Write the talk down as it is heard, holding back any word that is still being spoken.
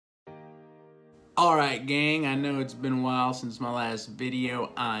Alright gang, I know it's been a while since my last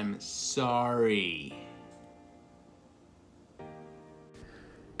video. I'm sorry.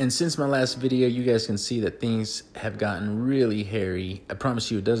 And since my last video, you guys can see that things have gotten really hairy. I promise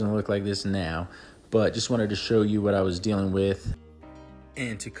you it doesn't look like this now, but just wanted to show you what I was dealing with.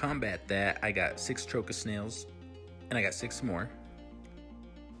 And to combat that, I got 6 trochus snails, and I got 6 more.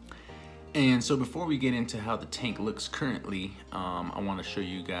 And so before we get into how the tank looks currently, I want to show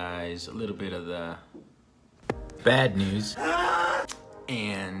you guys a little bit of the bad news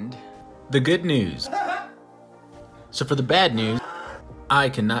and the good news. So for the bad news, I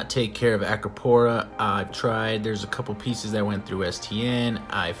cannot take care of Acropora. I've tried. There's a couple pieces that went through STN.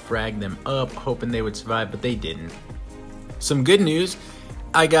 I fragged them up, hoping they would survive, but they didn't. Some good news,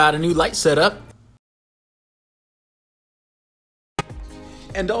 I got a new light setup.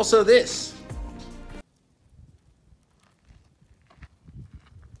 And also this.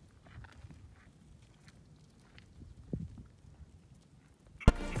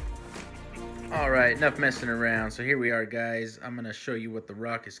 Alright, enough messing around. So here we are, guys. I'm going to show you what the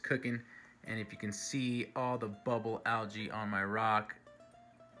rock is cooking. And if you can see all the bubble algae on my rock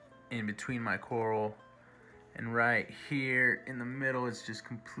in between my coral. And right here in the middle, it's just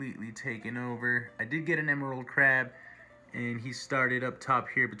completely taken over. I did get an emerald crab, and he started up top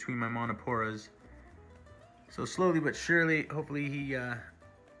here between my monoporas. So slowly but surely, hopefully he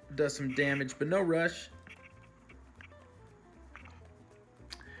does some damage, but no rush.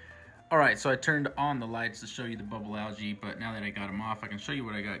 Alright, so I turned on the lights to show you the bubble algae, but now that I got them off, I can show you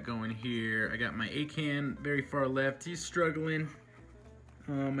what I got going here. I got my acan very far left, he's struggling.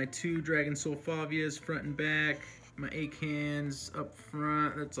 My 2 dragon sulfavias front and back. My acans up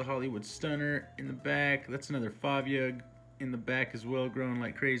front, that's a Hollywood stunner. In the back, that's another favia in the back as well, growing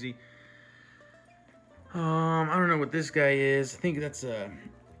like crazy. I don't know what this guy is. I think that's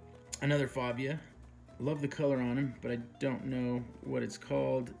another favia. Love the color on him, but I don't know what it's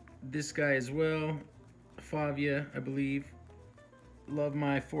called. This guy as well, favia, I believe. Love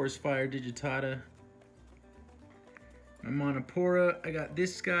my forest fire digitata. My monopora, I got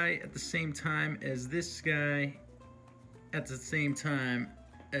this guy at the same time as this guy, at the same time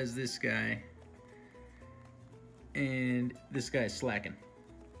as this guy, and this guy's slacking.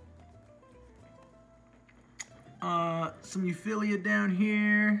 Some Euphilia down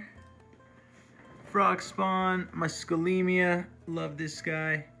here, frog spawn, my Scalemia, love this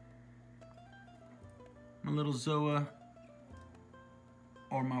guy, my little Zoa,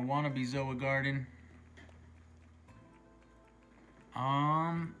 or my wannabe Zoa garden.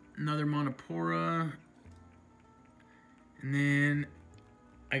 Another monopora, and then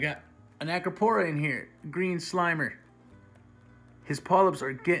I got an Acropora in here, green slimer. His polyps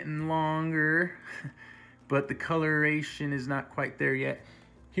are getting longer, but the coloration is not quite there yet.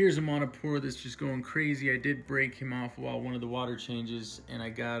 Here's a monopora that's just going crazy. I did break him off while one of the water changes, and I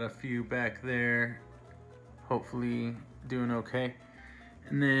got a few back there, hopefully doing okay.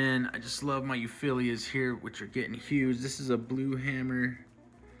 And then I just love my Euphilias here, which are getting huge. This is a blue hammer.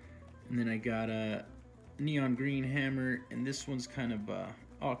 And then I got a neon green hammer. And this one's kind of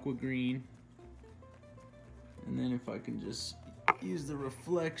aqua green. And then if I can just use the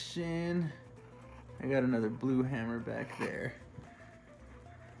reflection, I got another blue hammer back there.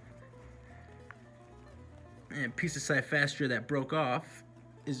 And a piece of Cyphastria that broke off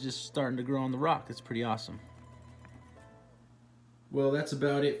is just starting to grow on the rock. That's pretty awesome. Well, that's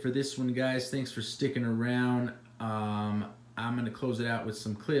about it for this one, guys. Thanks for sticking around. I'm going to close it out with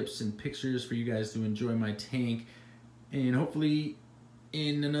some clips and pictures for you guys to enjoy my tank. And hopefully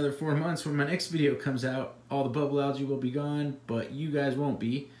in another 4 months when my next video comes out, all the bubble algae will be gone, but you guys won't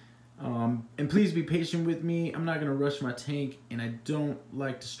be. And please be patient with me. I'm not going to rush my tank, and I don't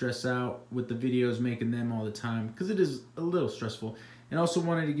like to stress out with the videos, making them all the time, because it is a little stressful. And also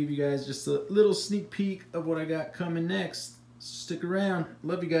wanted to give you guys just a little sneak peek of what I got coming next. Stick around.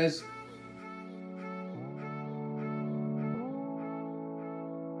 Love you guys.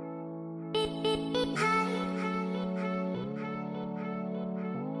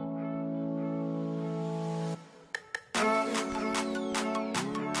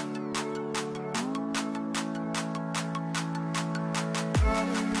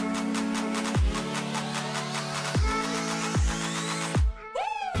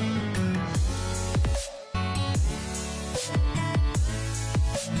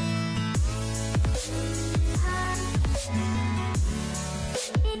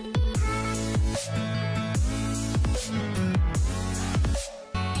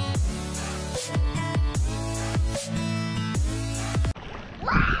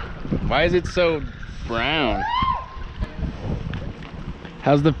 Why is it so brown?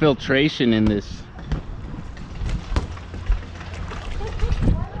 How's the filtration in this?